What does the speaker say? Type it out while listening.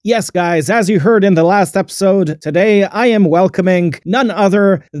Yes, guys, as you heard in the last episode, today I am welcoming none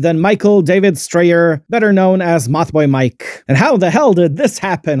other than Michael David Strayer, better known as Mothboy Mike. And how the hell did this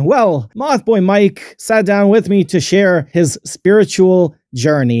happen? Well, Mothboy Mike sat down with me to share his spiritual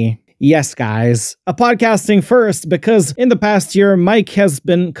journey. Yes, guys. A podcasting first, because in the past year, Mike has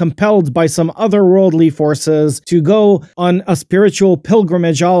been compelled by some otherworldly forces to go on a spiritual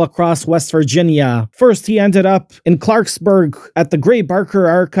pilgrimage all across West Virginia. First, he ended up in Clarksburg at the Gray Barker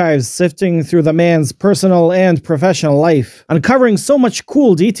Archives, sifting through the man's personal and professional life, uncovering so much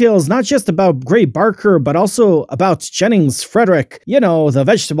cool details, not just about Gray Barker, but also about Jennings Frederick, the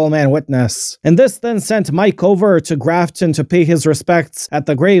Vegetable Man witness. And this then sent Mike over to Grafton to pay his respects at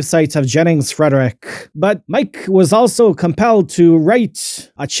the gravesite of Jennings Frederick. But Mike was also compelled to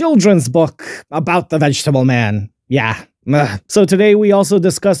write a children's book about the Vegetable Man. Yeah. So today we also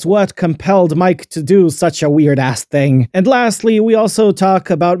discuss what compelled Mike to do such a weird-ass thing. And lastly, we also talk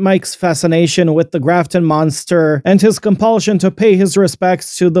about Mike's fascination with the Grafton Monster and his compulsion to pay his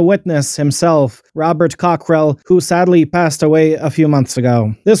respects to the witness himself, Robert Cockrell, who sadly passed away a few months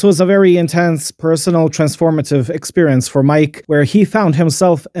ago. This was a very intense, personal, transformative experience for Mike, where he found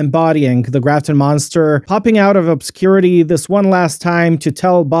himself embodying the Grafton Monster, popping out of obscurity this one last time to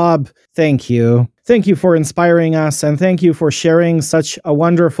tell Bob, thank you. Thank you for inspiring us, and thank you for sharing such a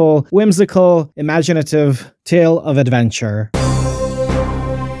wonderful, whimsical, imaginative tale of adventure.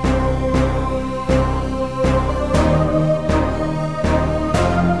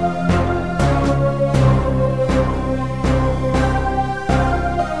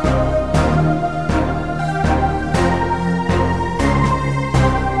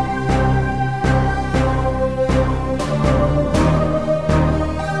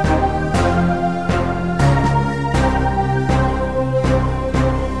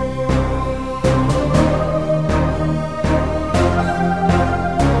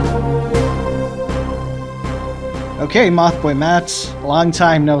 Okay, Mothboy Matt, long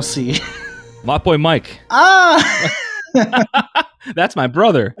time no see. Mothboy Mike. That's my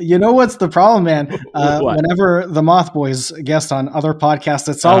brother. You know what's the problem, man? Whenever the Mothboys guest on other podcasts,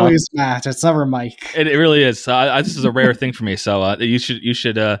 it's always Matt. It's never Mike. It really is. This is a rare thing for me. So you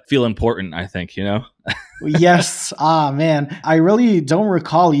should feel important, I think, Yes. Man. I really don't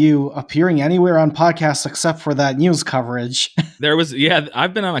recall you appearing anywhere on podcasts except for that news coverage.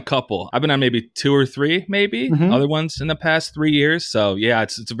 I've been on a couple. I've been on maybe 2 or 3, other ones in the past 3 years. So yeah,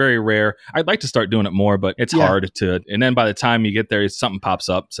 it's very rare. I'd like to start doing it more, but it's hard to. And then by the time you get there, something pops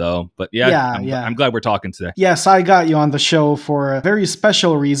up. So, but I'm glad we're talking today. Yes, I got you on the show for very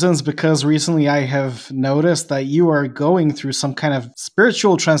special reasons, because recently I have noticed that you are going through some kind of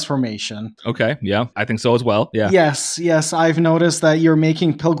spiritual transformation. Okay. Yeah, I think so as well. Yeah. Yes. I've noticed that you're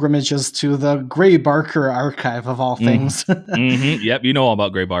making pilgrimages to the Gray Barker archive of all things. Mm-hmm. Yep. You know all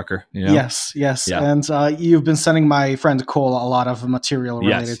about Gray Barker. Yes. Yeah. And you've been sending my friend Cole a lot of material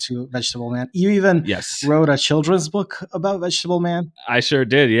related to Vegetable Man. You even wrote a children's book about Vegetable Man. I sure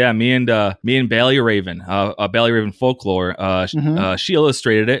did. Yeah. Me and Bailey Raven, Bailey Raven Folklore. She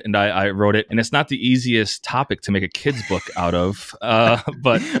illustrated it and I wrote it. And it's not the easiest topic to make a kid's book out of,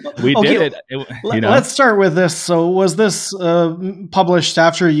 but we did it. Let's start with this. So was this published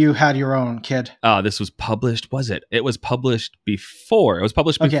after you had your own kid? This was published, was it? It was published before. It was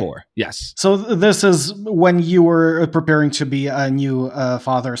published before. Yes. So this is when you were preparing to be a new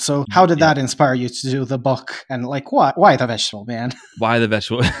father. So how did that inspire you to do the book? And why the Vegetable Man? Why the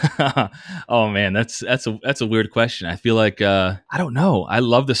Vegetable? Oh man, that's a weird question. I feel like I don't know. I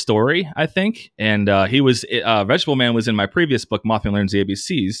love the story, I think. And Vegetable Man was in my previous book, Mothman Learns the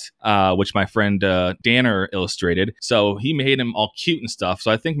ABCs, which my friend Danner illustrated. So he made him all cute and stuff.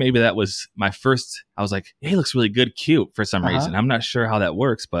 So I think maybe that was my first. I was like, hey, he looks really good, cute for some reason. I'm not sure how that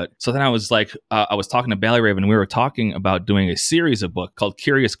works. But so then I was like, I was talking to Bailey Raven. We were talking about doing a series of books called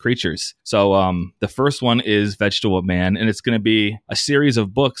Curious Creatures. So the first one is Vegetable Man, and it's going to be a series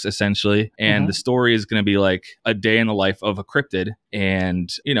of books essentially. And the story is going to be like a day in the life of a cryptid. And,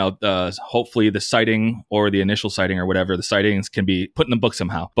 hopefully the sighting or the initial sighting or whatever, the sightings can be put in the book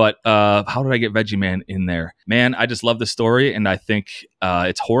somehow. But how did I get Veggie Man in there? Man, I just love the story. And I think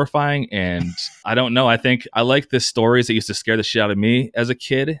it's horrifying. And I don't know. I think I like the stories that used to scare the shit out of me as a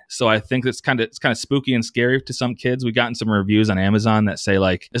kid. So I think it's kind of spooky and scary to some kids. We've gotten some reviews on Amazon that say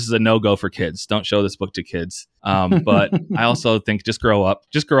like, this is a no-go for kids. Don't show this book to kids. But I also think just grow up,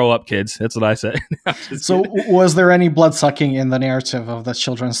 kids. That's what I say. So was there any blood sucking in the narrative of the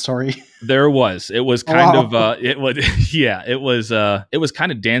children's story? There was. It was kind of. It was. Yeah. It was. It was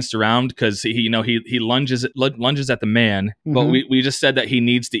kind of danced around because he lunges at the man, but we just said that he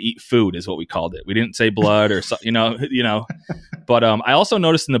needs to eat food is what we called it. We didn't say blood or so, But I also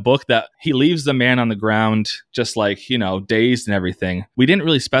noticed in the book that he leaves the man on the ground, just like dazed and everything. We didn't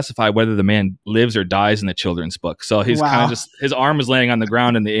really specify whether the man lives or dies in the children's book, so he's kind of just his arm is laying on the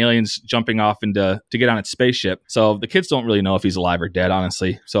ground and the alien's jumping off to get on its spaceship. So the kids don't really know if he's alive or dead,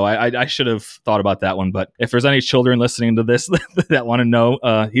 honestly. So I should have thought about that one. But if there's any children listening to this that want to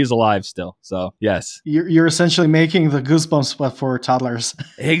know, he's alive still. So yes, you're essentially making the Goosebumps but for toddlers.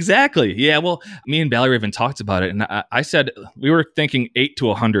 Exactly. Yeah. Well, me and Valerie even talked about it, and I said we were thinking 8 to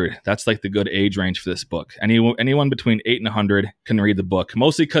 100. That's like the good age range for this book. Anyone between 8 and 100 can read the book.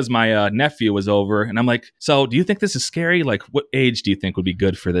 Mostly because my nephew was over, and I'm like, so do you think this is scary? Like, what age do you think would be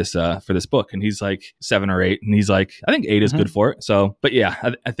good for this book? And he's like 7 or 8, and he's like, I think 8 is good for it. So, but yeah,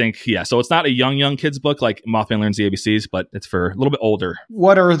 I think yeah. So it's not a young kids book like Mothman Learns the ABCs, but it's for a little bit older.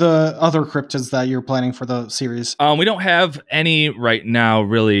 What are the other cryptids that you're planning for the series? We don't have any right now,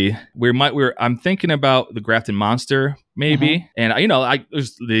 really. I'm thinking about the Grafton Monster, maybe. And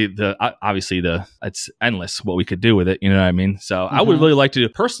there's obviously it's endless what we could do with it. You know what I mean? So I would really like to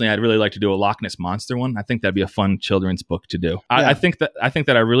I'd really like to do a Loch Ness Monster one. I think that'd be a fun children's book to do. Yeah. I think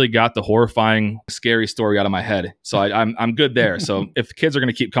that I really got the horrifying, scary story out of my head. So I'm good there. So if kids are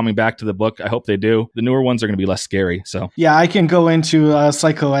going to keep coming back to the book, I hope they do. The newer ones are going to be less scary. So yeah, I can go into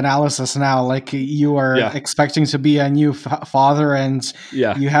psychoanalysis now. Like you are expecting to be a new father, and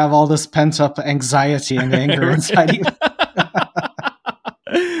you have all this pent up anxiety and anger inside you.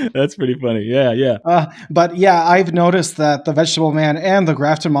 That's pretty funny. Yeah. But yeah, I've noticed that the Vegetable Man and the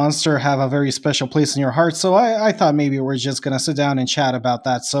Grafton Monster have a very special place in your heart. So I thought maybe we're just going to sit down and chat about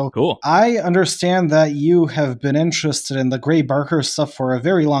that. So cool. I understand that you have been interested in the Gray Barker stuff for a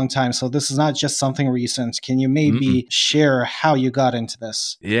very long time. So this is not just something recent. Can you maybe share how you got into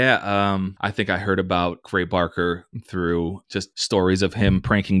this? Yeah. I think I heard about Gray Barker through just stories of him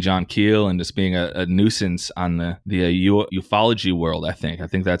pranking John Keel and just being a nuisance on the ufology world. I think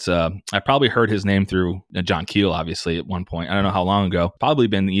that's I probably heard his name through John Keel, obviously, at one point. I don't know how long ago. Probably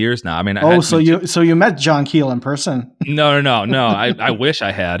been years now. I mean, so you met John Keel in person? No. I wish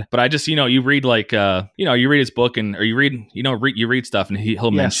I had, but I just you read you read his book or you read stuff and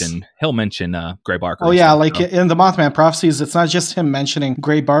he'll mention Gray Barker. Oh yeah, like in the Mothman Prophecies, it's not just him mentioning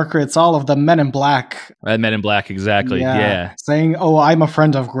Gray Barker; it's all of the Men in Black. Men in Black, exactly. Yeah. Saying, "Oh, I'm a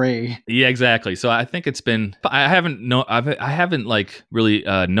friend of Gray." Yeah, exactly. So I think it's been. I haven't really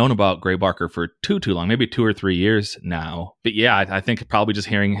known about Gray Barker for too long, maybe 2 or 3 years now. But yeah, I think probably just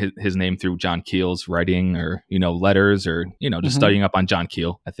hearing his name through John Keel's writing or letters or just studying up on John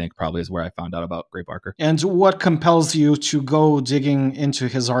Keel, I think probably is where I found out about Gray Barker. And what compels you to go digging into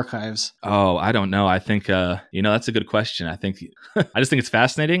his archives? Oh, I don't know. I think that's a good question. I think I just think it's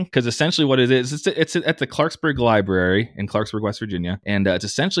fascinating because essentially what it is, it's at the Clarksburg Library in Clarksburg, West Virginia, and it's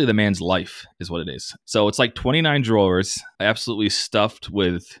essentially the man's life is what it is. So it's like 29 drawers, absolutely stuffed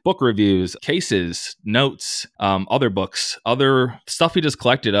with book reviews, cases, notes, other books, other stuff he just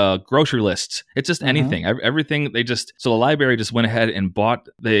collected, grocery lists. It's just anything, everything. So the library just went ahead and bought.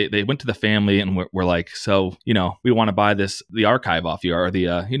 They went to the family and were like, so we want to buy the archive off you or the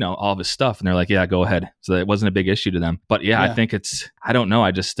all of his stuff, and they're like, yeah, go ahead. So it wasn't a big issue to them. But yeah. I think I don't know.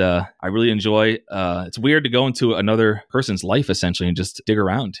 I just I really enjoy. It's weird to go into another person's life essentially and just dig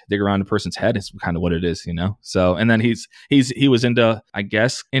around a person's head is kind of what it is, So and then he was into, I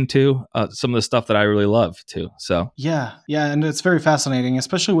guess, into some of the stuff that I really love too. So yeah, and it's very fascinating,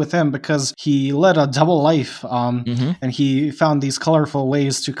 especially with him because he led a double life, and he found these colorful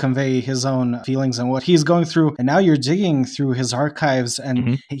ways to convey his own feelings and what he's going through. And now you're digging through his archives,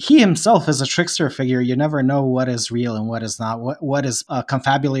 and he himself is a trickster figure. You never know what is real and what is not. What is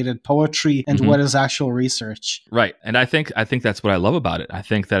confabulated poetry and what is actual research. Right, and I think that's what I love about it. I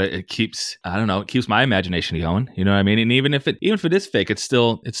think that it keeps my imagination going. You know what I mean? And even if it is fake, it's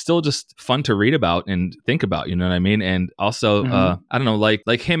still just fun to read about and think about. You know what I mean? And also, I don't know,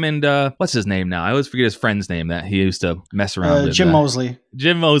 like him and what's his name now? I always forget his friend's name that he used to mess around with. Jim Moseley.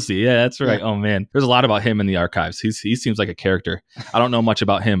 Jim Mosley. Yeah, that's right. Yeah. Oh man, there's a lot about him in the archives. He seems like a character. I don't know much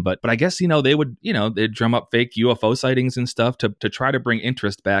about him, but I guess they'd drum up fake UFO sightings and stuff to try to bring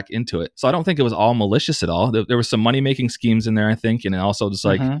interest back into it. So I don't think it was all malicious at all. There was some money making schemes in there, I think, and also just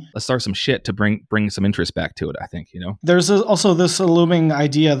like let's start some shit to bring some interest back to it. I think there's also this looming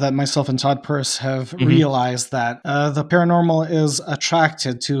idea that myself and Todd Purse have realized that the paranormal is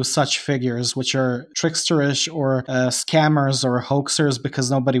attracted to such figures, which are tricksterish or scammers or hoaxers,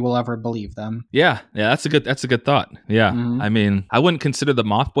 because nobody will ever believe them. Yeah, that's a good thought. Yeah, I mean, I wouldn't consider the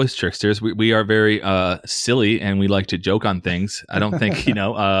Mothboys tricksters. We are very silly and we like to joke on things. I don't think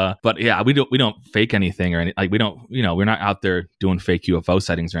but yeah, we don't fake anything or anything. Like we don't, we're not out there doing fake UFO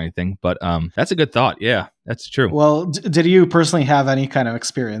sightings or anything. But that's a good thought. Yeah. That's true. Well, did you personally have any kind of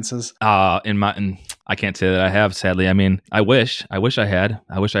experiences? I can't say that I have, sadly. I mean, I wish I had.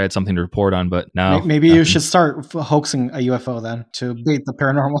 I wish I had something to report on, but no. Maybe you should start hoaxing a UFO then to bait the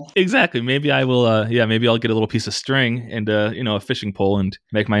paranormal. Exactly. Maybe I will. Maybe I'll get a little piece of string and a fishing pole and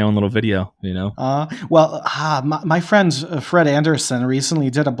make my own little video. My friend Fred Anderson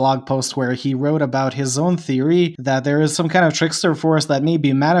recently did a blog post where he wrote about his own theory that there is some kind of trickster force that may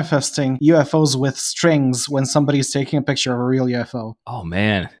be manifesting UFOs with strings when somebody's taking a picture of a real UFO. Oh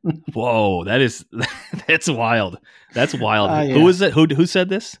man. Whoa, that's wild. That's wild. Yeah. Who is it? Who said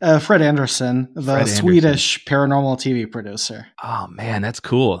this? Fred Anderson, the Swedish paranormal TV producer. Oh man, that's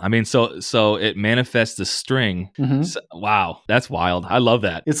cool. I mean, so it manifests the string. So, wow, that's wild. I love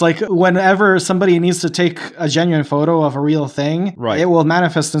that. It's like whenever somebody needs to take a genuine photo of a real thing, right, it will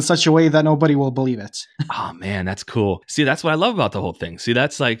manifest in such a way that nobody will believe it. Oh man, that's cool. See, that's what I love about the whole thing. See,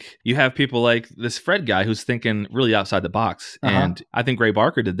 that's like you have people like this Fred guy who's thinking really outside the box, and I think Gray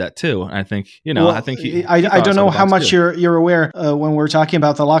Barker did that too. I think I think I don't know how much you're aware when we're talking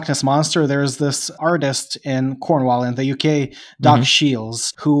about the Loch Ness Monster. There's this artist in Cornwall in the UK, Doc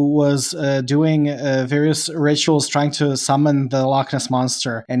Shields, who was doing various rituals trying to summon the Loch Ness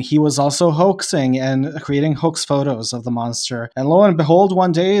Monster, and he was also hoaxing and creating hoax photos of the monster. And lo and behold,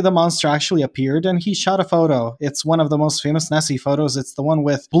 one day the monster actually appeared, and he shot a photo. It's one of the most famous Nessie photos. It's the one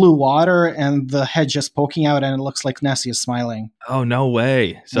with blue water and the head just poking out, and it looks like Nessie is smiling. Oh, no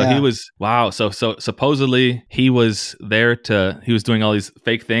way. So he was, wow. So supposedly he was he was doing all these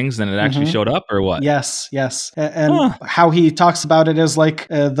fake things and it actually showed up, or what? Yes. And how he talks about it is like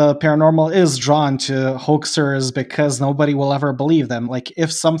the paranormal is drawn to hoaxers because nobody will ever believe them. Like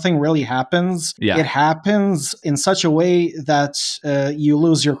if something really happens, it happens in such a way that you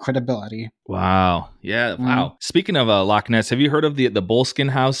lose your credibility. Wow. Yeah. Wow. Speaking of Loch Ness, have you heard of the Bullskin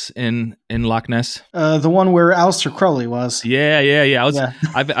House in Loch Ness? The one where Aleister Crowley was. Yeah.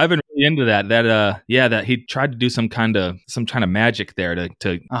 I've been really into that. That he tried to do some kind of magic there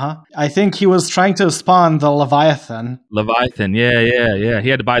to. I think he was trying to spawn the Leviathan. Yeah. He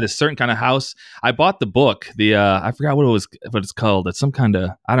had to buy this certain kind of house. I bought the book. I forgot what it's called. It's some kind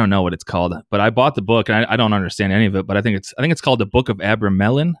of, I don't know what it's called, but I bought the book and I don't understand any of it. But I think it's called the Book of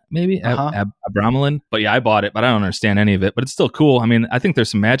Abramelin, maybe. Abramelin. But yeah, I bought it, but I don't understand any of it. But it's still cool. I mean, I think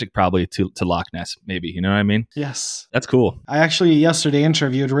there's some magic probably to Loch Ness, maybe. You know what I mean? Yes. That's cool. I actually yesterday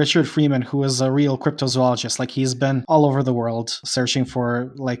interviewed Richard Freeman, who is a real cryptozoologist. Like he's been all over the world searching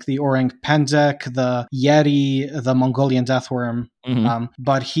for like the orang pendek, the yeti, the Mongolian deathworm.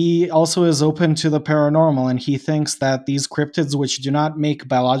 But he also is open to the paranormal, and he thinks that these cryptids, which do not make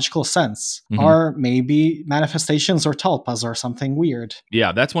biological sense, are maybe manifestations or tulpas or something weird.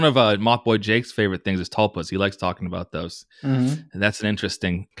 Yeah, that's one of Mothboy Jake's favorite things is tulpas. He likes talking about those. And that's an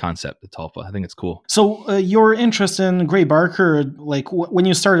interesting concept, the tulpa. I think it's cool. So your interest in Gray Barker, like when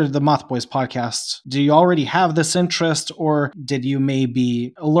you started the Mothboys podcast, do you already have this interest, or did you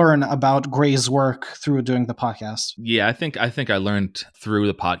maybe learn about Gray's work through doing the podcast? Yeah, I think I learned through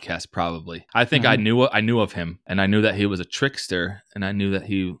the podcast, probably. I think I knew of him, and I knew that he was a trickster, and I knew that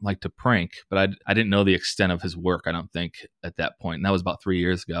he liked to prank, but I didn't know the extent of his work, I don't think, at that point. And that was about 3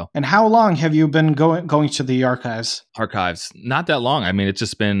 years ago. And how long have you been going to the archives? Not that long. I mean, it's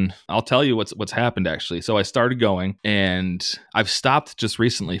just been, I'll tell you what's happened, actually. So I started going, and I've stopped just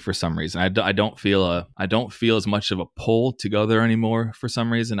recently for some reason. I don't feel as much of a pull to go there anymore for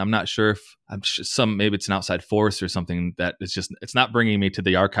some reason. I'm not sure if maybe it's an outside force or something that it's not bringing me to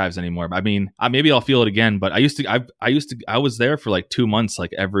the archives anymore. I mean, maybe I'll feel it again, but I was there for like 2 months,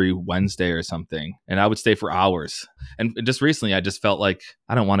 like every Wednesday or something, and I would stay for hours. And just recently, I just felt like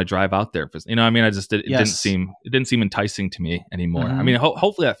I don't want to drive out there. I mean, it didn't seem enticing to me anymore. I mean,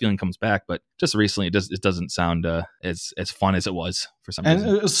 hopefully that feeling comes back, but just recently, it doesn't sound as fun as it was. for some And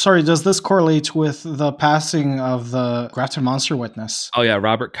reason. sorry, does this correlate with the passing of the Grafton Monster witness? Oh yeah,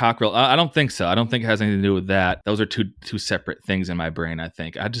 Robert Cockrell. I don't think so. I don't think it has anything to do with that. Those are two separate things in my brain. I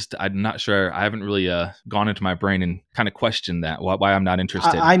think I'm not sure. I haven't really gone into my brain and kind of questioned that why I'm not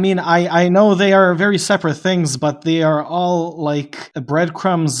interested. I mean, I know they are very separate things, but they are all like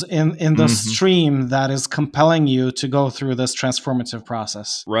breadcrumbs in the stream that is compelling you to go through this transformative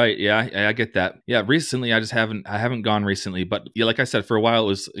process. Right. Yeah, I get that. Yeah. Recently, I haven't gone recently, but yeah, like I said, for a while it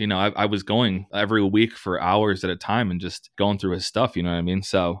was, I was going every week for hours at a time and just going through his stuff. You know what I mean?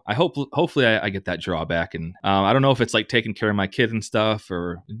 So hopefully I get that drawback, and I don't know if it's like taking care of my kid and stuff,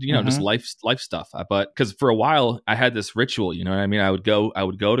 or just life stuff. But because for a while I had this ritual, you know what I mean? I would go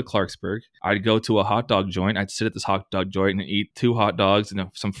to Clarksburg. I'd go to a hot dog joint. I'd sit at this hot dog joint and eat 2 hot dogs and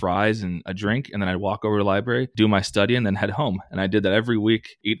some fries and a drink, and then I'd walk over to the library, do my study, and then head home. And I did that every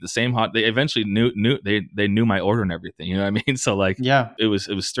week. Eat the same They eventually they knew my order and everything. You know what I mean? So like, yeah, it was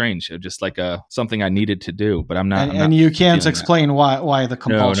strange. It was just like something I needed to do, but I'm not. And you can't explain why the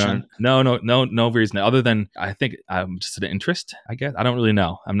compulsion. No reason other than I think I'm just an interest. I guess I don't really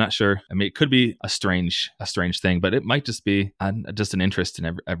know. I'm not sure. I mean, it could be a strange thing, but it might just be just an interest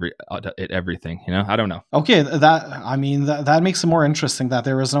in everything. I don't know. Okay, that makes it more interesting that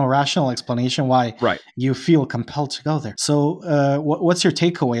there is no rational explanation why you feel compelled to go there. So, what's your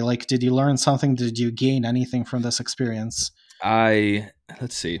takeaway? Like, did you learn something? Did you gain anything from this experience?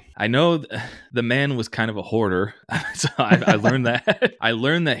 Let's see. I know the man was kind of a hoarder, so I learned that. I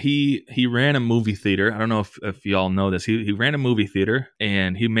learned that he ran a movie theater. I don't know if y'all know this. He ran a movie theater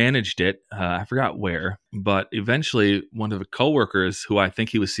and he managed it. I forgot where, but eventually one of the coworkers who I think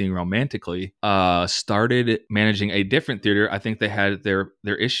he was seeing romantically started managing a different theater. I think they had their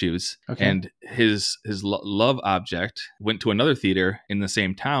issues, and his love object went to another theater in the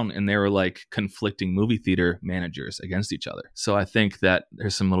same town, and they were like conflicting movie theater managers against each other. So I think that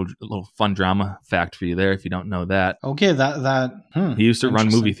there's some little fun drama fact for you there if you don't know that. Okay, he used to run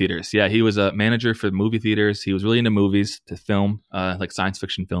movie theaters. Yeah, he was a manager for movie theaters. He was really into movies, to film, like science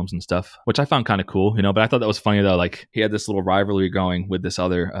fiction films and stuff, which I found kind of cool, But I thought that was funny though. Like he had this little rivalry going with this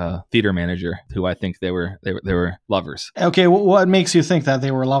other theater manager who I think they were lovers. Okay, what makes you think that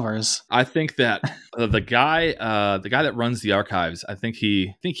they were lovers? I think that the guy that runs the archives, I think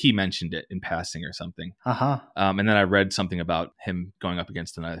he mentioned it in passing or something. And then I read something about him going up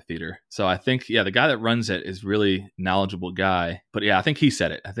against another theater. So I think, the guy that runs it is really knowledgeable guy. But I think he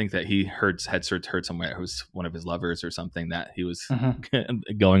said it. I think that he heard somewhere it was one of his lovers or something that he was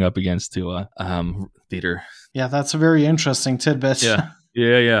going up against to a theater. Yeah, that's a very interesting tidbit.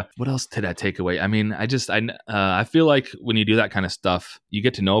 Yeah. What else did I take away? I mean, I feel like when you do that kind of stuff, you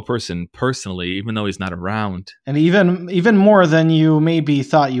get to know a person personally, even though he's not around. And even more than you maybe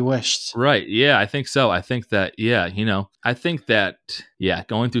thought you wished. Right. Yeah, I think so. I think that,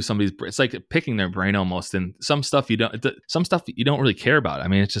 going through somebody's, it's like picking their brain almost. And some stuff you don't really care about. I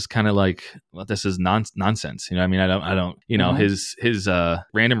mean, it's just kind of like, well, this is nonsense. I mean, I don't, his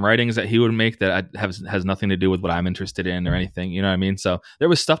random writings that he would make that has nothing to do with what I'm interested in or anything. You know what I mean? So there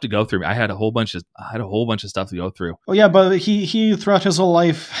was stuff to go through. I had a whole bunch of stuff to go through. Oh yeah, but he throughout his whole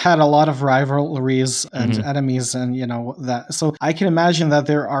life had a lot of rivalries and enemies, and that. So I can imagine that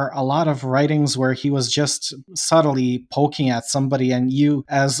there are a lot of writings where he was just subtly poking at somebody, and you,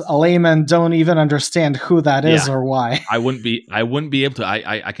 as a layman, don't even understand who that is or why. I wouldn't be able to.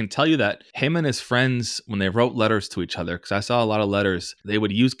 I can tell you that him and his friends, when they wrote letters to each other, because I saw a lot of letters, they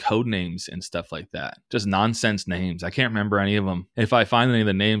would use code names and stuff like that. Just nonsense names. I can't remember any of them. If I find any of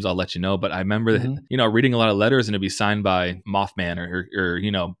the names, I'll let you know. But I remember, reading a lot of letters, and it'd be signed by Mothman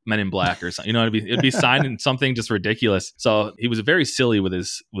or Men in Black or something. It'd be signed in something just ridiculous. So he was very silly with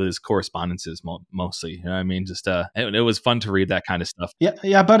his correspondences mostly. You know what I mean? Just it was fun to read that kind of stuff.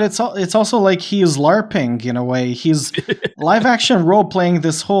 Yeah, but it's also like he's LARPing in a way. He's live action role playing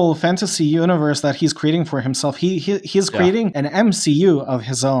this whole fantasy universe that he's creating for himself. He's creating an MCU of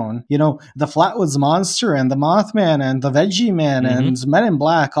his own. The Flatwoods Monster and the Mothman and the Veggie Man and Men in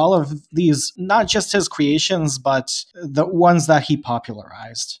Black, all of these, not just his creations, but the ones that he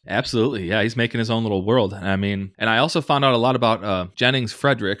popularized. Absolutely. Yeah, he's making his own little world. I mean, and I also found out a lot about Jennings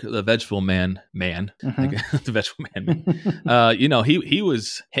Frederick, the Vegetable Man. The Vegetable Man.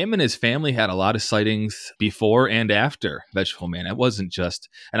 Him and his family had a lot of sightings before and after Vegetable Man. It wasn't just,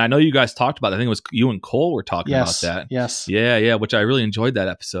 and I know you guys talked about, I think it was you and Cole were talking about that. Yes. Yeah, which I really enjoyed that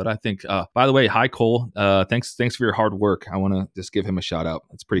episode. I think, by the way, hi Cole. Thanks for your hard work. I want to just give him him a shout out.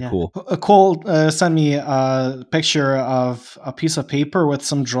 It's pretty cool. Cole sent me a picture of a piece of paper with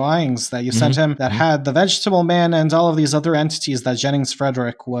some drawings that you sent him that had the Vegetable Man and all of these other entities that Jennings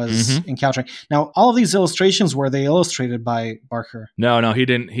Frederick was encountering. Now, all of these illustrations, were they illustrated by Barker? No, he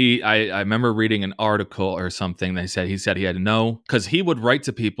didn't. I remember reading an article or something. He said he had to know, because he would write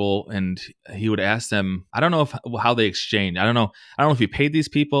to people and he would ask them. I don't know how they exchanged. I don't know if he paid these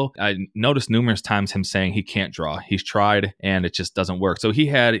people. I noticed numerous times him saying he can't draw. He's tried and it just doesn't work. So he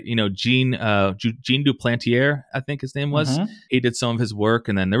had, Jean Duplantier, I think his name was. He did some of his work,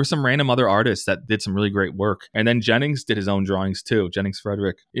 and then there were some random other artists that did some really great work. And then Jennings did his own drawings too. Jennings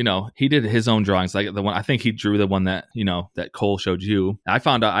Frederick, he did his own drawings. Like the one, I think he drew the one that that Cole showed you. I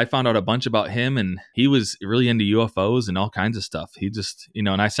found out a bunch about him, and he was really into UFOs and all kinds of stuff. He just,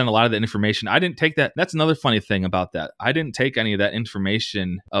 and I sent a lot of the information. I didn't take that. That's another funny thing about that. I didn't take any of that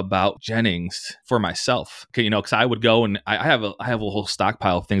information about Jennings for myself. Okay, because I would go and I have a whole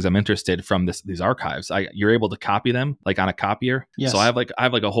stockpile of things I'm interested from these archives. You're able to copy them like on a copier. Yes. So I have like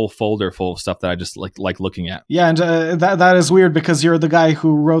a whole folder full of stuff that I just like looking at. Yeah, and that is weird because you're the guy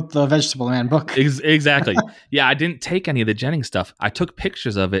who wrote the Vegetable Man book. Exactly. Yeah, I didn't take any of the Jennings stuff. I took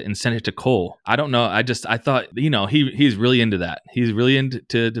pictures of it and sent it to Cole. I don't know. I thought, he's really into that. He's really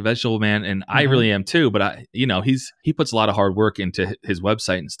into the Vegetable Man, and I really am too. But he puts a lot of hard work into his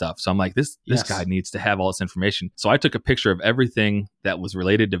website and stuff. So I'm like, this guy needs to have all this information. So I took a picture of everything that was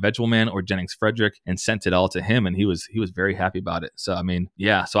related to Vegetable Man or Jennings Frederick and sent it all to him, and he was very happy about it. So I mean,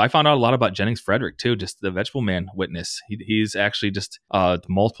 yeah. So I found out a lot about Jennings Frederick too, just the Vegetable Man witness. He's actually just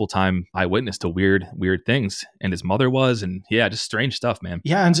multiple time eyewitness to weird things, and his mother was, and yeah, just strange stuff, man.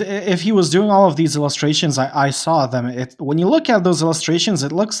 Yeah, and if he was doing all of these illustrations, I saw them. When you look at those illustrations,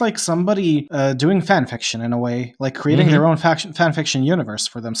 it looks like somebody doing fan fiction in a way, like creating their own fan fiction universe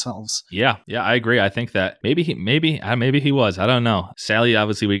for themselves. Yeah, I agree. I think that maybe he was. I don't know. Sally,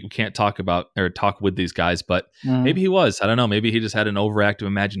 obviously, we can't talk with these guys, but maybe he was. I don't know. Maybe he just had an overactive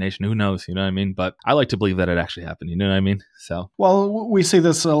imagination. Who knows? You know what I mean? But I like to believe that it actually happened. You know what I mean? So, well, we see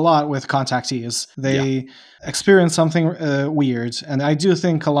this a lot with contactees. They experience something weird, and I do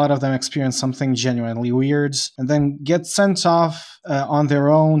think a lot of them experience something genuinely weird, and then get sent off on their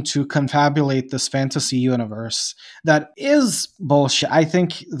own to confabulate this fantasy universe that is bullshit. I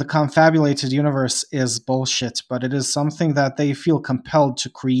think the confabulated universe is bullshit, but it is something that they feel compelled to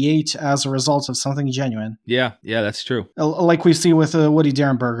create as a result of something genuine. Yeah, that's true. Like we see with Woody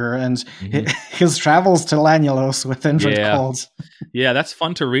Derenberger and his travels to Lanulos with Indrid Cold. Yeah, that's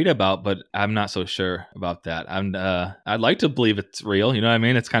fun to read about, but I'm not so sure about that. I'd like to believe it's real. You know what I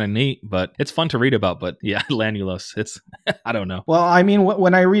mean? It's kind of neat, but it's fun to read about. But yeah, Lanulos, it's I don't know. Well, I mean,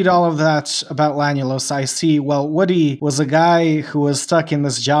 when I read all of that about Lanulos, I see, well, Woody was a guy who was stuck in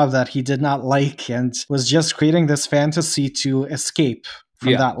this job that he did not like and was just creating this fantasy to escape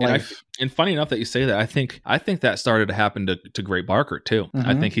from that life. And funny enough that you say that, I think that started to happen to Gray Barker too.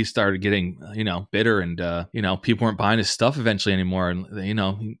 I think he started getting, bitter, and people weren't buying his stuff eventually anymore.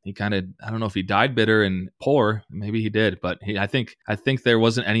 And he kind of, I don't know if he died bitter and poor, maybe he did, but I think there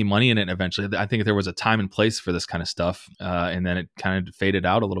wasn't any money in it eventually. I think there was a time and place for this kind of stuff, and then it kind of faded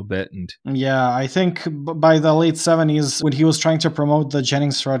out a little bit. And yeah, I think by the late 70s, when he was trying to promote the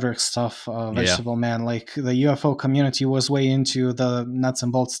Jennings Frederick stuff, Vegetable Man, like the UFO community was way into the nuts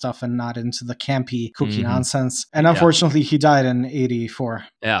and bolts stuff and not into the campy, kooky nonsense. And unfortunately, he died in 1984.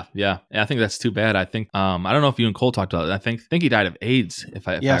 Yeah. I think that's too bad. I think I don't know if you and Cole talked about it. I think he died of AIDS, if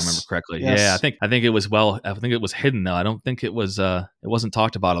I remember correctly. Yes. Yeah, I think it was hidden though. I don't think it wasn't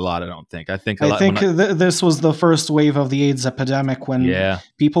talked about a lot. I think this was the first wave of the AIDS epidemic when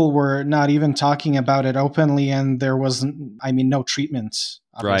people were not even talking about it openly, and there was, no treatment.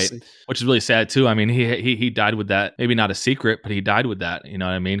 Obviously. Right, which is really sad too. I mean, he died with that. Maybe not a secret, but he died with that. You know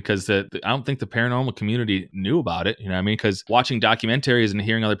what I mean? Because I don't think the paranormal community knew about it. You know what I mean? Because watching documentaries and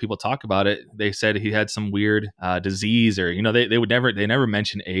hearing other people talk about it, they said he had some weird disease, or they never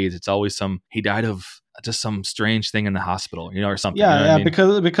mention AIDS. It's always he died of just some strange thing in the hospital, or something. Yeah,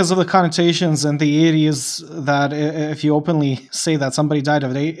 because of the connotations in the 80s that if you openly say that somebody died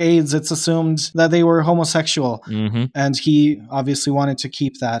of AIDS, it's assumed that they were homosexual, and he obviously wanted to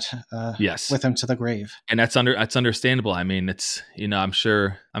keep that with him to the grave. And that's understandable. I mean, it's I'm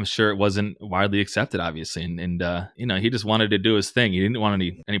sure it wasn't widely accepted, obviously, and he just wanted to do his thing. He didn't want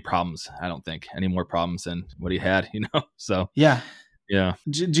any problems. I don't think any more problems than what he had. So yeah. Yeah.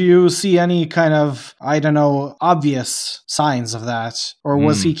 Do you see any kind of, I don't know, obvious signs of that? Or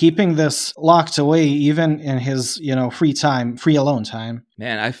was he keeping this locked away even in his, free alone time?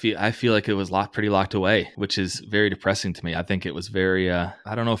 Man, I feel like it was pretty locked away, which is very depressing to me. I think it was very I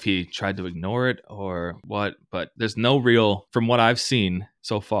don't know if he tried to ignore it or what, but there's no real, from what I've seen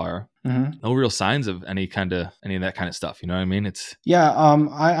so far, no real signs of any of that kind of stuff. You know what I mean?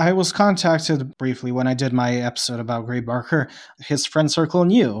 I was contacted briefly when I did my episode about Gray Barker. His friend circle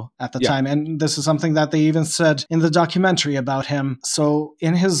knew at the time, and this is something that they even said in the documentary about him. So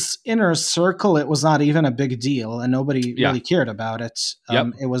in his inner circle, it was not even a big deal, and nobody really cared about it.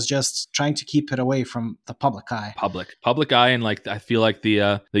 It was just trying to keep it away from the public eye. Public eye, and I feel like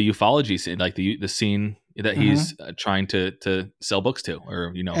the ufology scene, the scene that he's trying to sell books to,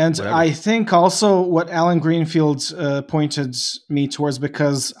 or and whatever. I think also what Alan Greenfield pointed me towards,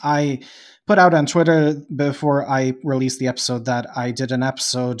 because I put out on Twitter before I released the episode that I did an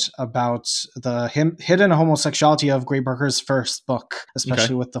episode about the hidden homosexuality of Gray Barker's first book,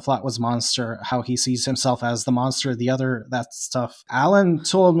 especially with the Flatwoods Monster, how he sees himself as the monster, that stuff. Alan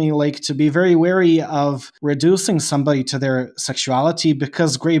told me to be very wary of reducing somebody to their sexuality,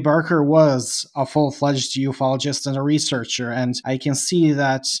 because Gray Barker was a full-fledged ufologist and a researcher, and I can see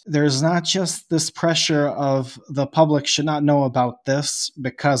that there's not just this pressure of the public should not know about this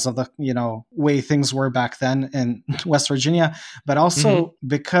because of the, way things were back then in West Virginia, but also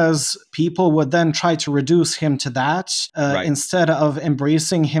because people would then try to reduce him to that instead of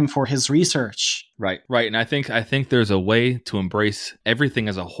embracing him for his research. Right. And I think there's a way to embrace everything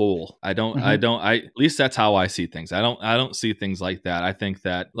as a whole. At least that's how I see things. I don't see things like that. I think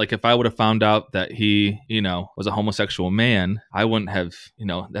that if I would have found out that he, was a homosexual man, I wouldn't have,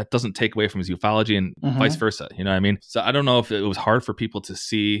 that doesn't take away from his ufology and vice versa. You know what I mean? So I don't know if it was hard for people to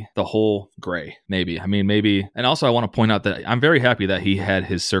see the whole Gray, maybe. And also I want to point out that I'm very happy that he had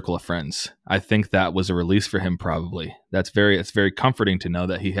his circle of friends. I think that was a release for him, probably. It's very comforting to know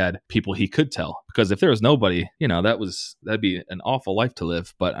that he had people he could tell, because if there was nobody, that'd be an awful life to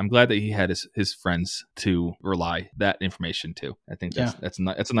live. But I'm glad that he had his friends to rely that information to. I think that's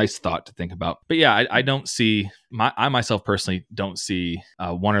a nice thought to think about. But I don't see I myself personally don't see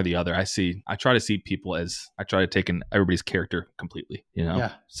one or the other. I try to see people as I try to take in everybody's character completely,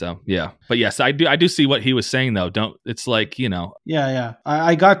 So but yes, I do see what he was saying though.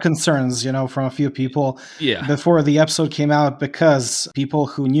 I got concerns, from a few people before the episode came out, because people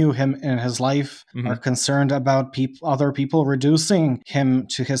who knew him in his life are concerned about other people reducing him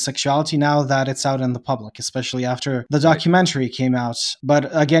to his sexuality now that it's out in the public, especially after the documentary came out. But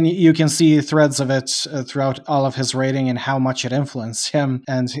again, you can see threads of it throughout all of his writing and how much it influenced him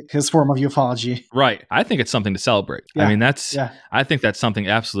and his form of ufology. Right. I think it's something to celebrate. I think that's something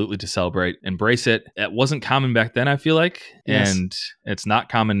absolutely to celebrate. Embrace it. It wasn't common back then, I feel like. Yes. And it's not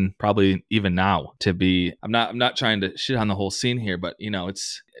common probably even now to be. I'm not trying to shit on the whole scene here, but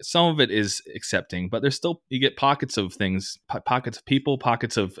it's some of it is accepting, but there's still, you get pockets of things, pockets of people,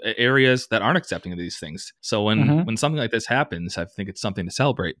 pockets of areas that aren't accepting of these things. So when something like this happens, I think it's something to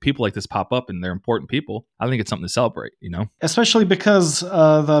celebrate. People like this pop up and they're important people. I think it's something to celebrate, Especially because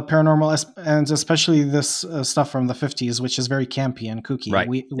the paranormal, and especially this stuff from the 50s, which is very campy and kooky. Right.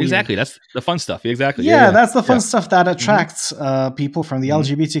 Exactly. That's the fun stuff. Exactly. Yeah, that's the fun stuff that attracts people from the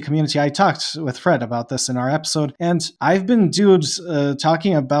LGBT community. I talked with Fred about this in our episode, and I've been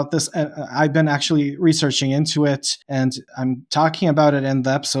talking about this. I've been actually researching into it, and I'm talking about it in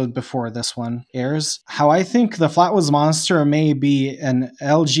the episode before this one airs, how I think the Flatwoods Monster may be an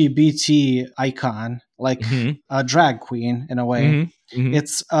LGBT icon, like a drag queen in a way.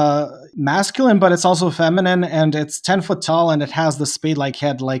 It's masculine, but it's also feminine, and it's 10 foot tall, and it has the spade-like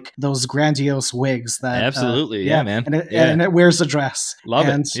head, like those grandiose wigs that absolutely, man. And it wears a dress. Love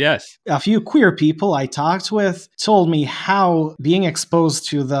it. Yes. A few queer people I talked with told me how being exposed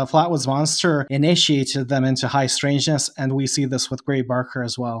to the Flatwoods Monster initiated them into high strangeness, and we see this with Gray Barker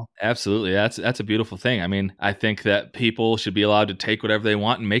as well. Absolutely. That's a beautiful thing. I think that people should be allowed to take whatever they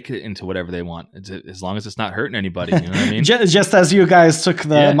want and make it into whatever they want, as long as it's not hurting anybody. You know what I mean? Just as you guys took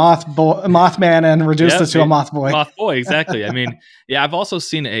the Mothman and reduced it to a Mothboy. Mothboy, exactly. I've also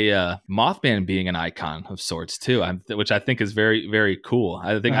seen a Mothman being an icon of sorts too, which I think is very, very cool.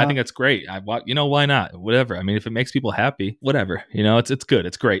 I think that's great. Why not? Whatever. If it makes people happy, whatever. It's good.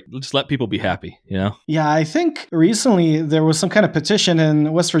 It's great. Just let people be happy. Yeah, I think recently there was some kind of petition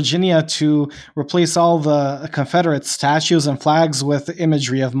in West Virginia to replace all the Confederate statues and flags with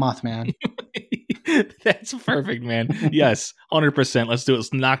imagery of Mothman. That's perfect, man. Yes, 100%. Let's do it.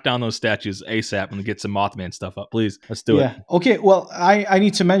 Let's knock down those statues ASAP and get some Mothman stuff up, please. Let's do it. Okay. Well, I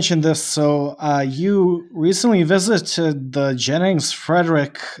need to mention this. So you recently visited the Jennings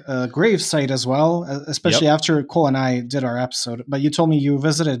Frederick gravesite as well, especially after Cole and I did our episode. But you told me you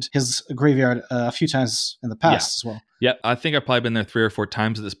visited his graveyard a few times in the past as well. Yep, I think I've probably been there 3 or 4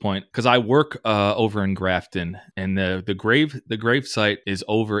 times at this point because I work over in Grafton, and the grave site is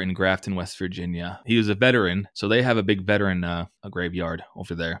over in Grafton, West Virginia. He was a veteran, so they have a big veteran a graveyard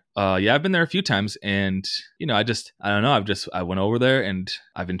over there. I've been there a few times, and I went over there and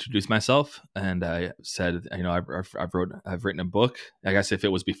I've introduced myself, and I said, I've written a book. I guess if it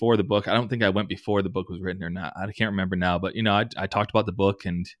was before the book, I don't think I went before the book was written or not. I can't remember now, but I talked about the book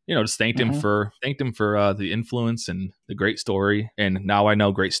and just thanked him for the influence and the great story. And now I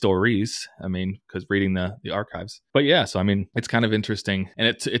know great stories. I mean, because reading the archives. But yeah, so I mean, it's kind of interesting, and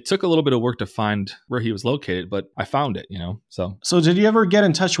it took a little bit of work to find where he was located, but I found it. So did you ever get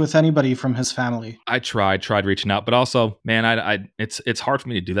in touch with anybody from his family? I tried reaching out, but also, man, it's hard for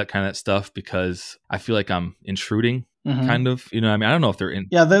me to do that kind of stuff because I feel like I'm intruding. Kind of, I don't know if they're in.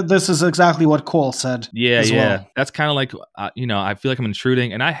 Yeah, this is exactly what Cole said. Yeah, well. That's kind of like, I feel like I'm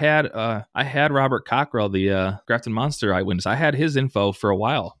intruding. And I had Robert Cockrell, the Grafton Monster eyewitness. I had his info for a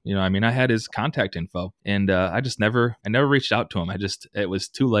while. I had his contact info, and I never reached out to him. It was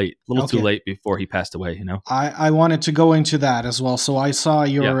too late, a little too late before he passed away. I wanted to go into that as well. So I saw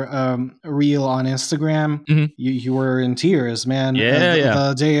your reel on Instagram. You were in tears, man.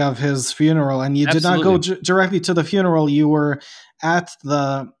 The day of his funeral, and you Absolutely. did not go directly to the funeral. You were at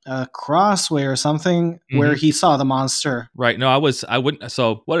the crossway or something where he saw the monster. Right. No, I wouldn't.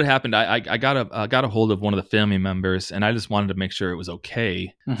 So what had happened, I got a hold of one of the family members, and I just wanted to make sure it was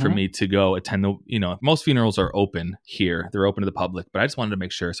okay for me to go attend most funerals are open here. They're open to the public, but I just wanted to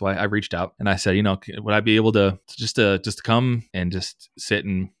make sure. So I reached out and I said, would I be able to just come and just sit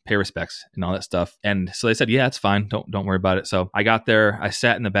and pay respects and all that stuff? And so they said, yeah, it's fine. Don't worry about it. So I got there. I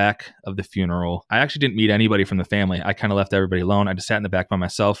sat in the back of the funeral. I actually didn't meet anybody from the family. I kind of left everybody alone. I just sat in the back by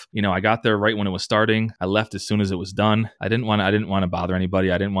myself. I got there right when it was starting. I left as soon as it was done. I didn't want to bother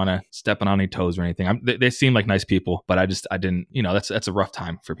anybody. I didn't want to step on any toes or anything. They seemed like nice people, but I didn't, that's a rough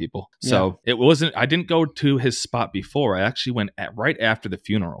time for people. So I didn't go to his spot before. I actually went right after the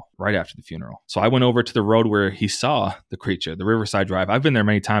funeral. So I went over to the road where he saw the creature, the Riverside Drive. I've been there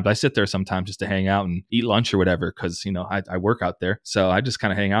many times. I sit there sometimes just to hang out and eat lunch or whatever, because I work out there. So I just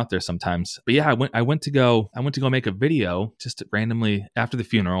kind of hang out there sometimes. But yeah, I went to go make a video just randomly after the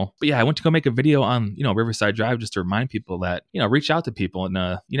funeral. But yeah, I went to go make a video on Riverside Drive just to remind people that reach out to people,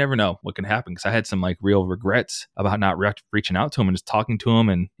 and you never know what can happen. Because I had some real regrets about not reaching out to him and just talking to him,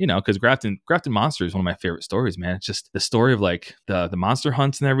 and because Grafton Monster is one of my favorite stories, man. It's just the story of the monster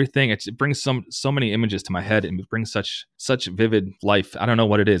hunts and everything. It brings so many images to my head, and it brings such vivid life. I don't know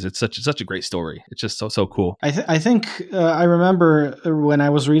what it is. It's such a great story. It's just so cool. I think I remember when I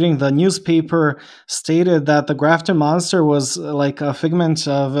was reading, the newspaper stated that the Grafton Monster was like a figment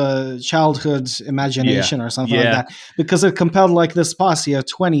of childhood imagination or something like that, because it compelled this posse of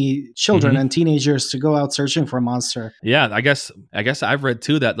 20 children and teenagers to go out searching for a monster. Yeah, I guess I've read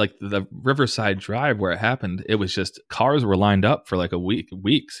too that the Riverside Drive where it happened, it was just cars were lined up for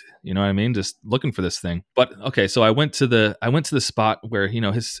weeks. You know what I mean? Just looking for this thing. But okay, so I went to the spot where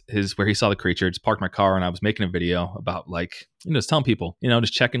where he saw the creature. Just parked my car, and I was making a video about just telling people,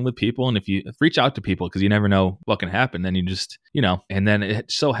 just checking with people, and if you reach out to people, because you never know what can happen, then you just and then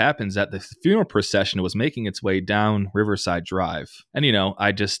it so happens that the funeral procession was making its way down Riverside Drive, and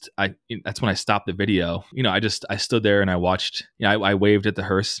that's when I stopped the video. I stood there and I watched. I waved at the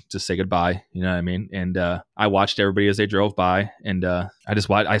hearse to say goodbye. You know what I mean? And I watched everybody as they drove by, and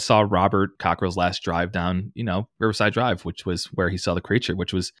I saw Robert Cockrell's last drive down, Riverside Drive, which was where he saw the creature,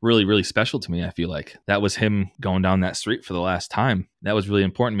 which was really, really special to me. I feel like that was him going down that street for the last time. That was really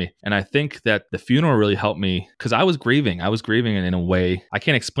important to me. And I think that the funeral really helped me because I was grieving in a way. I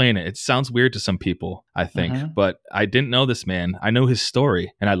can't explain it. It sounds weird to some people, I think, but I didn't know this man. I know his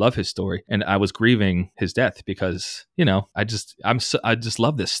story, and I love his story. And I was grieving his death because, I just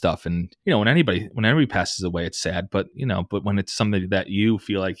love this stuff. And, when anybody passes away, it's sad, but when it's somebody that you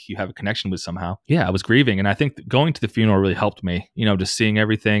feel like you have a connection with somehow. Yeah, I was grieving. And I think going to the funeral really helped me, just seeing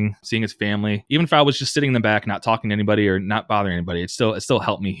everything, seeing his family, even if I was just sitting in the back, not talking to anybody or not bothering anybody. it still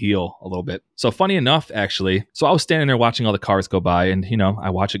helped me heal a little bit. So funny enough, actually, so I was standing there watching all the cars go by, and I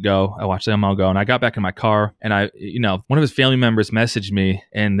watch them all go, and I got back in my car, and one of his family members messaged me,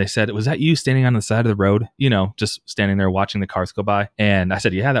 and they said, "Was that you standing on the side of the road? Just standing there watching the cars go by?" And I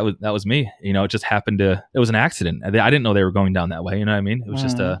said, "Yeah, that was me. It just happened to. It was an accident. I didn't know they were going down that way. You know what I mean? It was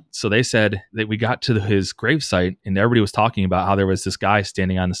just So they said that we got to his gravesite, and everybody was talking about how there was this guy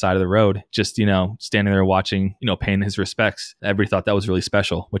standing on the side of the road, just standing there watching, paying his respects. Everybody thought that was really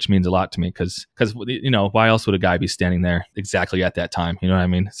special, which means a lot to me because why else would a guy be standing there exactly at that time? You know what I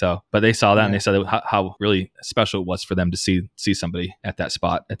mean? So, but they saw that and they said how really special it was for them to see somebody at that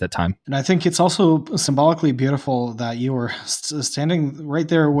spot at that time. And I think it's also symbolically beautiful that you were standing right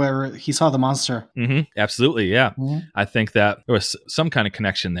there where he saw the monster. Mm-hmm. Absolutely, yeah. Mm-hmm. I think that there was some kind of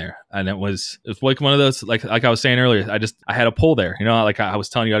connection there, and it was like one of those like I was saying earlier. I had a pull there, like I was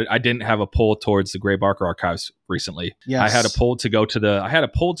telling you, I didn't have a pull towards the Gray Barker archives recently. Yes. I had a pull to go to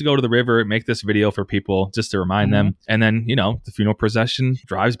the river and make this video for people just to remind them. And then, the funeral procession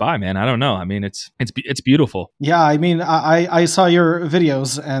drives by, man. I don't know. I mean, it's beautiful. Yeah. I mean, I saw your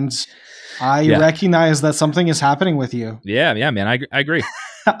videos and I recognize that something is happening with you. Yeah, man. I agree.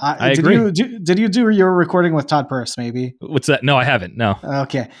 I agree. Did you do your recording with Todd Purse, maybe? What's that? No, I haven't. No.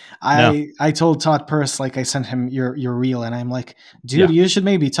 Okay. I told Todd Purse, like I sent him your reel, and I'm like, dude, you should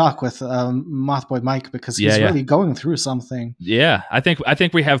maybe talk with Mothboy Mike because he's really going through something. Yeah, I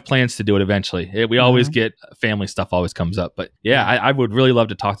think we have plans to do it eventually. We always get family stuff always comes up, but I would really love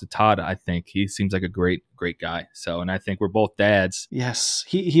to talk to Todd. I think he seems like a great guy. So, and I think we're both dads. Yes.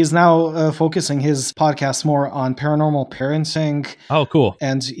 He is now focusing his podcast more on paranormal parenting. Oh, cool.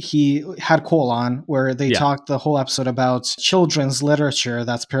 And he had Cole on where they talked the whole episode about children's literature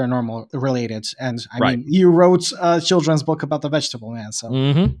that's paranormal related. And I mean, you wrote a children's book about the Vegetable Man.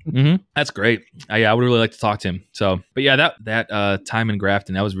 So that's great. I would really like to talk to him. So, but yeah, that time in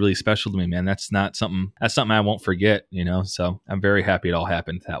Grafton, that was really special to me, man. That's something I won't forget, so I'm very happy it all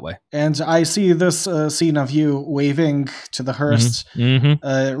happened that way. And I see this scene of you waving to the hearse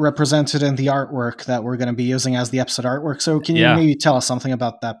represented in the artwork that we're going to be using as the episode artwork. So can you maybe tell us something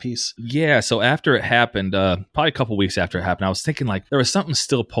about that piece? Yeah. So after it happened, probably a couple weeks after it happened, I was thinking like there was something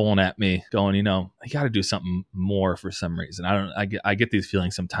still pulling at me going, I got to do something more for some reason. I get these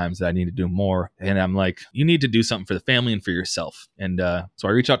feelings sometimes that I need to do more. And I'm like, you need to do something for the family and for yourself. And so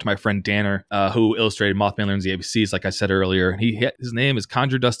I reached out to my friend Danner, who illustrated Mothman Learns the ABCs, like I said earlier. His name is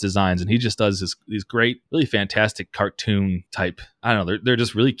Conjure Dust Designs, and he just does these great, really fantastic cartoon type. I don't know. They're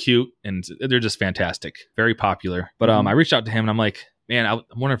just really cute and they're just fantastic. Very popular. But I reached out to him and I'm like, man, I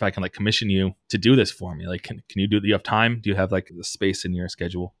wonder if I can like commission you to do this for me. Like, can you do you have time? Do you have like the space in your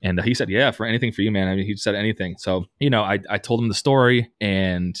schedule? And he said, yeah, for anything for you, man. I mean, he said anything. So, I told him the story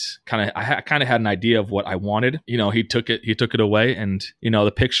and I kind of had an idea of what I wanted. He took it away. And,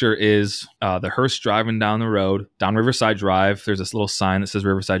 the picture is the hearse driving down the road, down Riverside Drive. There's this little sign that says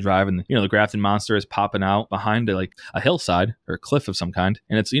Riverside Drive. And, the Grafton Monster is popping out behind like a hillside or a cliff of some kind.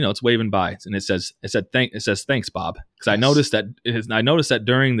 And it's, it's waving by. And it says, thanks, Bob. Because I noticed that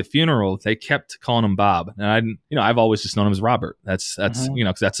during the funeral, they kept calling him Bob. And I've always just known him as Robert. That's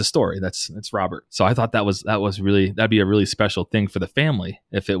because that's a story. It's Robert. So I thought that'd be a really special thing for the family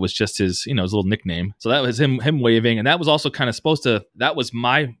if it was just his, his little nickname. So that was him waving. And that was also kind of that was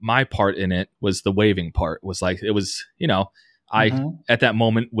my part in it, was the waving part. Was like, it was, I at that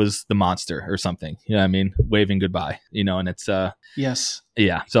moment was the monster or something, you know what I mean? Waving goodbye, and it's yes.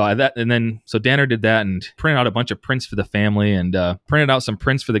 Yeah. So Danner did that and printed out a bunch of prints for the family and printed out some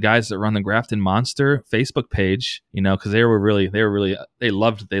prints for the guys that run the Grafton Monster Facebook page, because they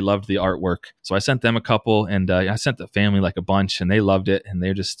loved the artwork. So I sent them a couple and I sent the family like a bunch and they loved it and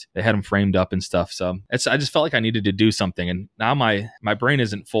they had them framed up and stuff. So I just felt like I needed to do something. And now my brain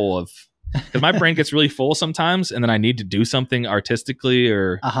isn't full of, because my brain gets really full sometimes and then I need to do something artistically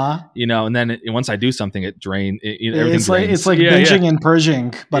or, and then once I do something, it drains. It's like binging and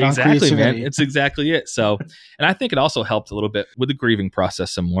purging, but exactly, on creativity. Man. It's exactly it. So, and I think it also helped a little bit with the grieving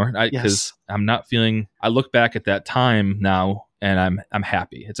process some more because I'm not feeling, I look back at that time now and I'm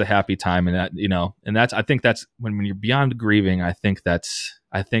happy. It's a happy time. And I think that's when you're beyond grieving, I think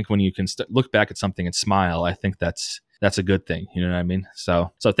when you can look back at something and smile, I think that's a good thing. You know what I mean?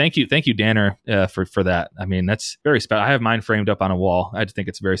 So thank you, Danner, for that. I mean, that's very special. I have mine framed up on a wall. I just think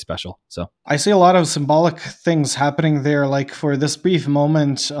it's very special. So I see a lot of symbolic things happening there, like for this brief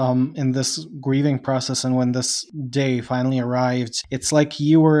moment in this grieving process, and when this day finally arrived, it's like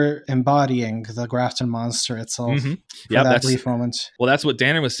you were embodying the Grafton Monster itself. For that brief moment. Well, that's what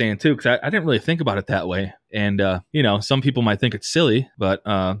Danner was saying too, because I didn't really think about it that way. And some people might think it's silly, but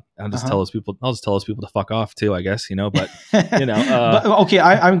I'll just tell those people to fuck off too, I guess, but but okay,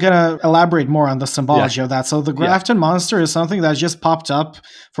 I'm gonna elaborate more on the symbology of that. So the Grafton monster is something that just popped up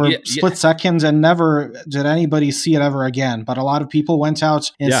for a split second and never did anybody see it ever again. But a lot of people went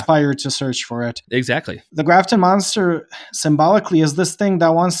out inspired to search for it. Exactly. The Grafton monster symbolically is this thing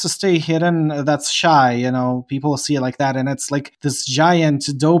that wants to stay hidden, that's shy, people see it like that, and it's like this giant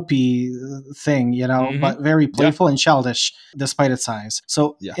dopey thing, but very playful and childish despite its size.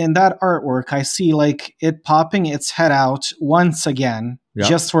 So in that artwork, I see like it popping its head out once again,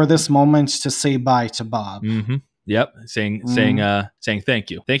 just for this moment to say bye to Bob. Mm-hmm. Yep, saying thank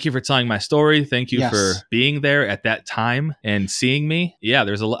you for telling my story. Thank you for being there at that time and seeing me. Yeah, I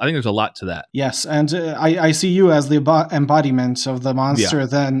think there's a lot to that. Yes, and I see you as the embodiment of the monster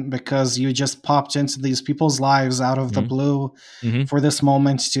then, because you just popped into these people's lives out of the blue for this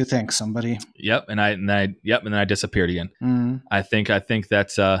moment to thank somebody. Yep, and then I disappeared again. I think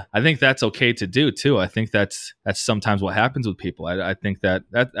that's okay to do too. I think that's sometimes what happens with people. I think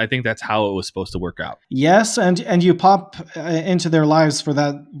that's how it was supposed to work out. Yes, and you pop into their lives for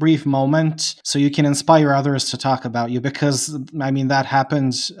that brief moment so you can inspire others to talk about you, because that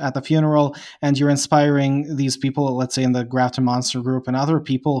happened at the funeral, and you're inspiring these people, let's say in the Grafton Monster group, and other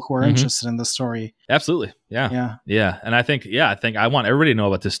people who are interested in the story. Absolutely. Yeah. And I think I want everybody to know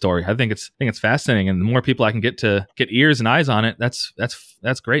about this story. I think it's fascinating, and the more people I can get ears and eyes on it,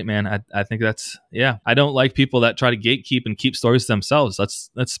 that's great, man. I think that's I don't like people that try to gatekeep and keep stories to themselves.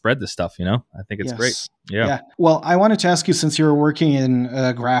 Let's spread this stuff, I think it's great. Yeah. Well, I wanted to ask you, since you're working in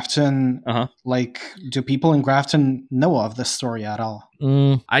Grafton, do people in Grafton know of this story at all?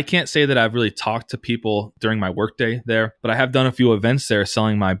 I can't say that I've really talked to people during my workday there, but I have done a few events there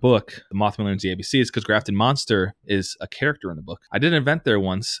selling my book, The Mothboy Learns the ABCs, because Grafton Monster is a character in the book. I did an event there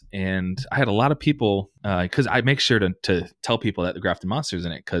once, and I had a lot of people, because I make sure to tell people that the Grafton Monster is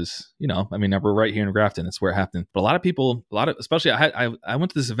in it, because, we're right here in Grafton. That's where it happened. But a lot of people, especially I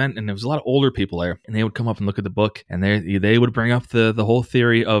went to this event, and there was a lot of older people there, and they would come up and look at the book, and they would bring up the whole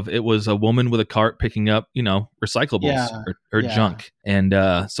theory of it was a woman with a cart picking up, recyclables or junk. And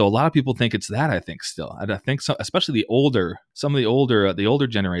so a lot of people think it's that. I think still, I think so, especially some of the older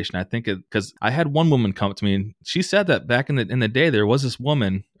generation. I think because I had one woman come up to me, and she said that back in the day there was this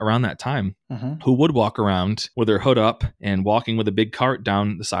woman around that time who would walk around with her hood up and walking with a big cart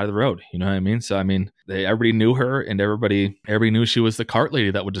down the side of the road. You know what I mean? So everybody knew her, and everybody knew she was the cart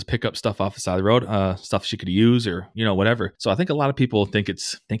lady that would just pick up stuff off the side of the road, stuff she could use or whatever. So I think a lot of people think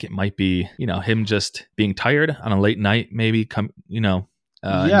it might be him just being tired on a late night, maybe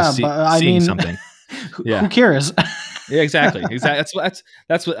seeing something. Who cares? Yeah, exactly. That's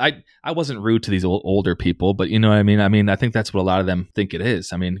what I wasn't rude to these older people, but you know what I mean? I think that's what a lot of them think it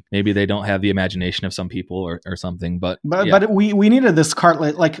is. Maybe they don't have the imagination of some people or something, but we needed this cart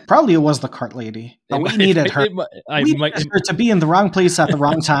lady. Like, probably it was the cart lady, but we needed her. We needed her to be in the wrong place at the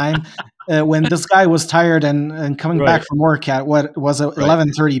wrong time. When this guy was tired and coming back from work at what was it,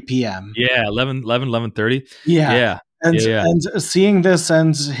 11:30 p.m. Yeah, 11:30. Yeah. And seeing this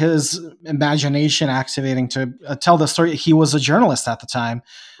and his imagination activating to tell the story. He was a journalist at the time.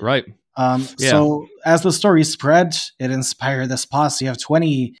 Right. So as the story spread, it inspired this posse of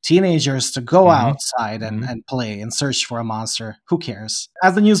 20 teenagers to go outside and play and search for a monster. Who cares?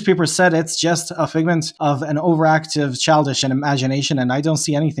 As the newspaper said, it's just a figment of an overactive childish imagination, and I don't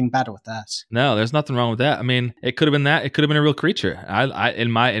see anything bad with that. No, there's nothing wrong with that. It could have been that. It could have been a real creature.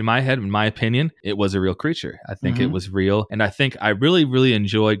 In my head, in my opinion, it was a real creature. I think it was real, and I think I really, really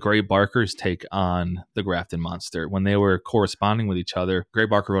enjoy Gray Barker's take on the Grafton Monster. When they were corresponding with each other, Gray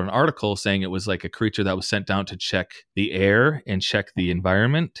Barker wrote an article saying it was like a creature that was sent down to check the air and check the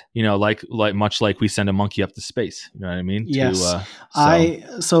environment, much like we send a monkey up to space. You know what I mean? Yes. I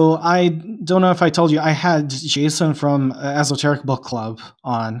don't know if I told you, I had Jason from Esoteric Book Club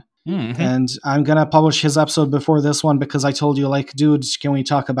on. And I'm going to publish his episode before this one, because I told you, dude, can we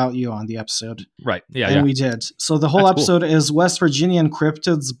talk about you on the episode? Right. Yeah. And we did. So the whole episode is West Virginian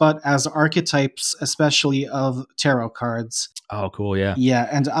cryptids, but as archetypes, especially of tarot cards. Oh, cool. Yeah. Yeah.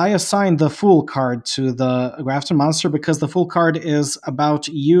 And I assigned the Fool card to the Grafton Monster because the Fool card is about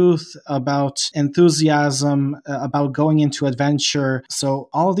youth, about enthusiasm, about going into adventure. So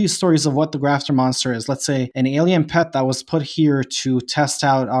all of these stories of what the Grafton Monster is, let's say an alien pet that was put here to test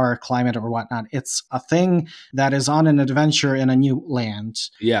out our climate or whatnot. It's a thing that is on an adventure in a new land.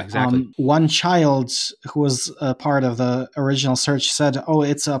 Yeah, exactly. One child who was a part of the original search said, "Oh,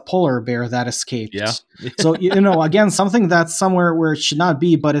 it's a polar bear that escaped." Yeah. So again, something that's somewhere where it should not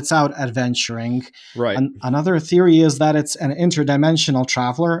be, but it's out adventuring. Right. Another theory is that it's an interdimensional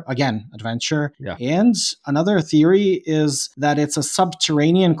traveler, again, adventure. Yeah. And another theory is that it's a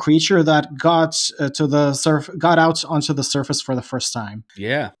subterranean creature that got out onto the surface for the first time.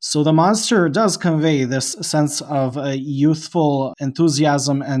 Yeah. So the monster does convey this sense of youthful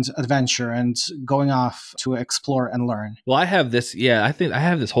enthusiasm and adventure and going off to explore and learn. Well, I have this. Yeah, I think I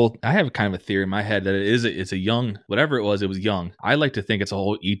have kind of a theory in my head that it's a young, whatever it was young. I like to think it's a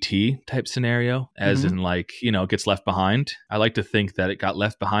whole ET type scenario, as in like, it gets left behind. I like to think that it got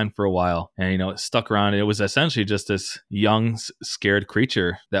left behind for a while and, it stuck around. It was essentially just this young, scared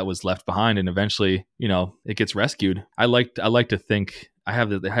creature that was left behind, and eventually, it gets rescued. I like to think I have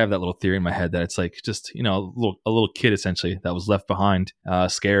that little theory in my head that it's like just, a little kid essentially that was left behind,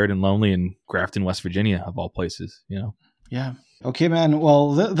 scared and lonely in Grafton, West Virginia, of all places, Yeah. Okay, man.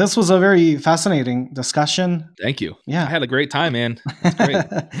 Well, this was a very fascinating discussion. Thank you. Yeah. I had a great time, man. That's great.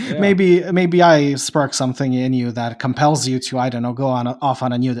 Yeah. Maybe I spark something in you that compels you to, I don't know, go off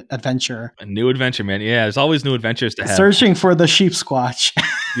on a new adventure. A new adventure, man. Yeah, there's always new adventures to have. Searching for the sheep squatch.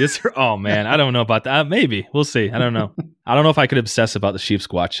 Yes, sir. Oh, man. I don't know about that. Maybe. We'll see. I don't know. I don't know if I could obsess about the sheep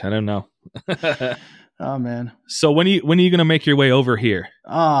squatch. I don't know. Oh, man. So when are you going to make your way over here?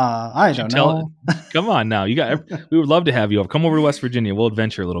 I don't know. Come on now. We would love to have you over. Come over to West Virginia. We'll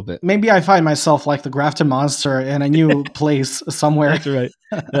adventure a little bit. Maybe I find myself like the Grafton Monster in a new place somewhere. That's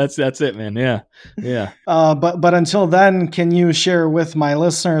right. That's it, man. Yeah. Yeah. But until then, can you share with my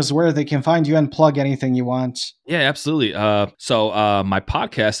listeners where they can find you and plug anything you want? Yeah, absolutely. So my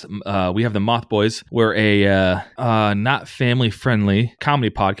podcast, we have the Mothboys. We're a not family-friendly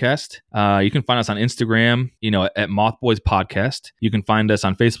comedy podcast. You can find us on Instagram, at Mothboys Podcast. You can find us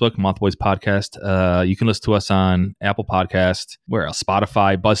on Facebook, Mothboys Podcast. You can listen to us on Apple Podcast, where else?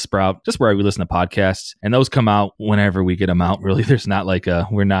 Spotify, Buzzsprout, just wherever we listen to podcasts. And those come out whenever we get them out. Really, there's not like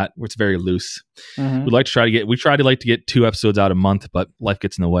it's very loose. Mm-hmm. We try to get 2 episodes out a month, but life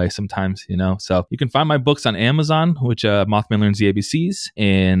gets in the way sometimes, So you can find my books on Amazon, which Mothman Learns the ABCs,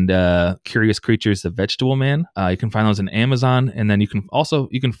 and Curious Creatures, the Vegetable Man. You can find those on Amazon, and then you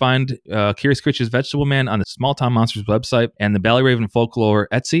can find Curious Creatures, Vegetable Man on the Small Town Monsters website and the Ballyraven Folklore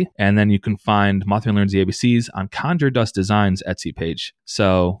Etsy, and then you can find Mothman Learns the ABCs on Conjure Dust Designs Etsy page.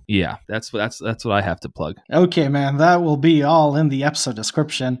 So yeah, that's what I have to plug. Okay, man, that will be all in the episode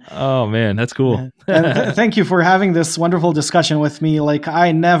description. Oh man, that's cool. And thank you for having this wonderful discussion with me. Like,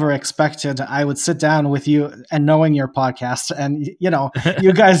 I never expected I would sit down with you and knowing your podcast, and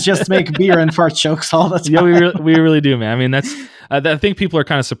you guys just make beer and fart jokes all the time. Yeah, we really do, man. I mean, that's I think people are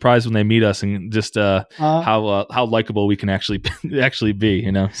kind of surprised when they meet us and just how likable we can actually be,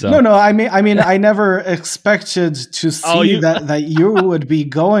 So no, I mean, I never expected to see that you would be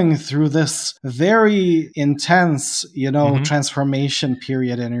going through this very intense, transformation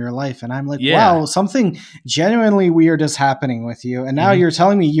period in your life, and I'm like, wow, something genuinely weird is happening with you, and now you're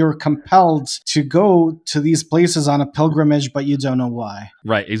telling me you're compelled to go to these places on a pilgrimage, but you don't know why.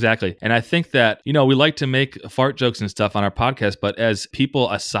 Right, exactly. And I think that we like to make fart jokes and stuff on our podcast, but as people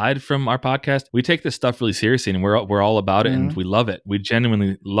aside from our podcast, we take this stuff really seriously, and we're all about it, and we love it. We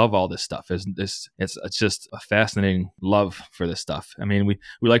genuinely love all this stuff. It's just a fascinating love for this stuff. I mean, we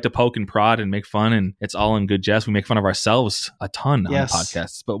like to poke and prod and make fun, and it's all in good jest. We make fun of ourselves a ton on the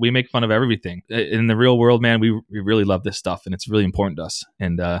podcasts, but we make fun of everything. In the real world, man, we really love this stuff, and it's really important to us.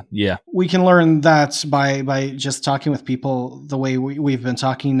 And we can learn that by just talking with people the way we've been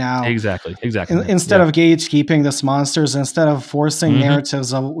talking now. Exactly. Instead of gatekeeping this monsters, instead of forcing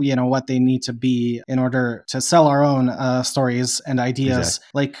narratives of what they need to be in order to sell our own stories and ideas. Exactly.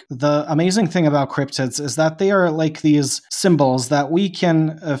 Like, the amazing thing about cryptids is that they are like these symbols that we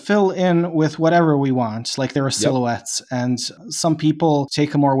can fill in with whatever we want. Like, there are silhouettes, and some people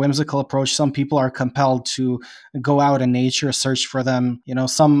take a more whimsical approach. Some people are compelled to go out in nature, search for them.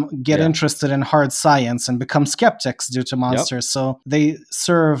 Some get interested in hard science and become skeptics due to monsters. So they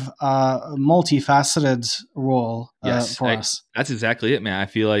serve a multifaceted role for us. That's exactly it, man. I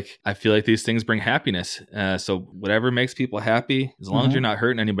feel like these things bring happiness. So whatever makes people happy, as long as you're not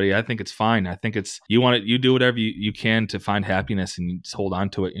hurting anybody, I think it's fine. I think it's you do whatever you can to find happiness, and you just hold on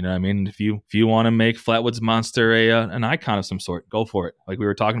to it. You know what I mean? If you want to make Flatwoods Monster an icon of some sort, go for it. Like we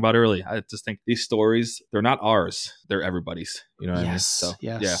were talking about earlier, I just think these stories, they're not ours, they're everybody's. You know what I mean? So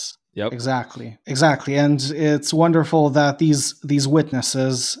yes. Yeah. Yep. Exactly. And it's wonderful that these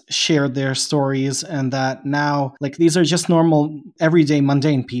witnesses shared their stories, and that now, like, these are just normal, everyday,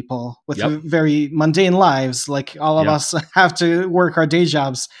 mundane people with very mundane lives. Like, all of us have to work our day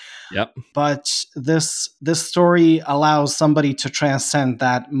jobs. Yep. But this story allows somebody to transcend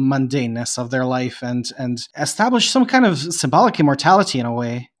that mundaneness of their life and establish some kind of symbolic immortality in a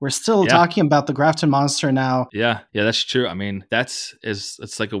way. We're still talking about the Grafton Monster now. Yeah, that's true. I mean,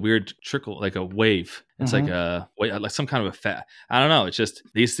 it's like a weird trickle, like a wave. It's like some kind of a I don't know. It's just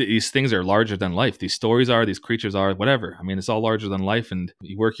these things are larger than life. These stories are, these creatures are, whatever. I mean, it's all larger than life. And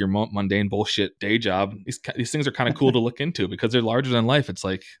you work your mundane bullshit day job. These things are kind of cool to look into because they're larger than life. It's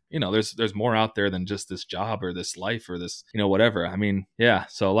like, there's more out there than just this job or this life or this, whatever. I mean, yeah.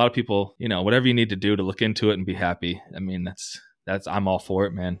 So a lot of people, whatever you need to do to look into it and be happy. I mean, that's I'm all for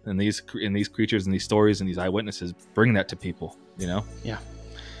it, man. And these creatures and these stories and these eyewitnesses bring that to people, Yeah.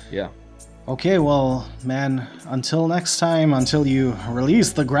 Okay, well, man, until next time, until you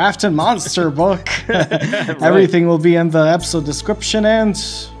release the Grafton Monster book, right. Everything will be in the episode description. And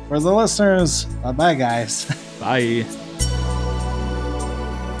for the listeners, bye-bye, guys. Bye.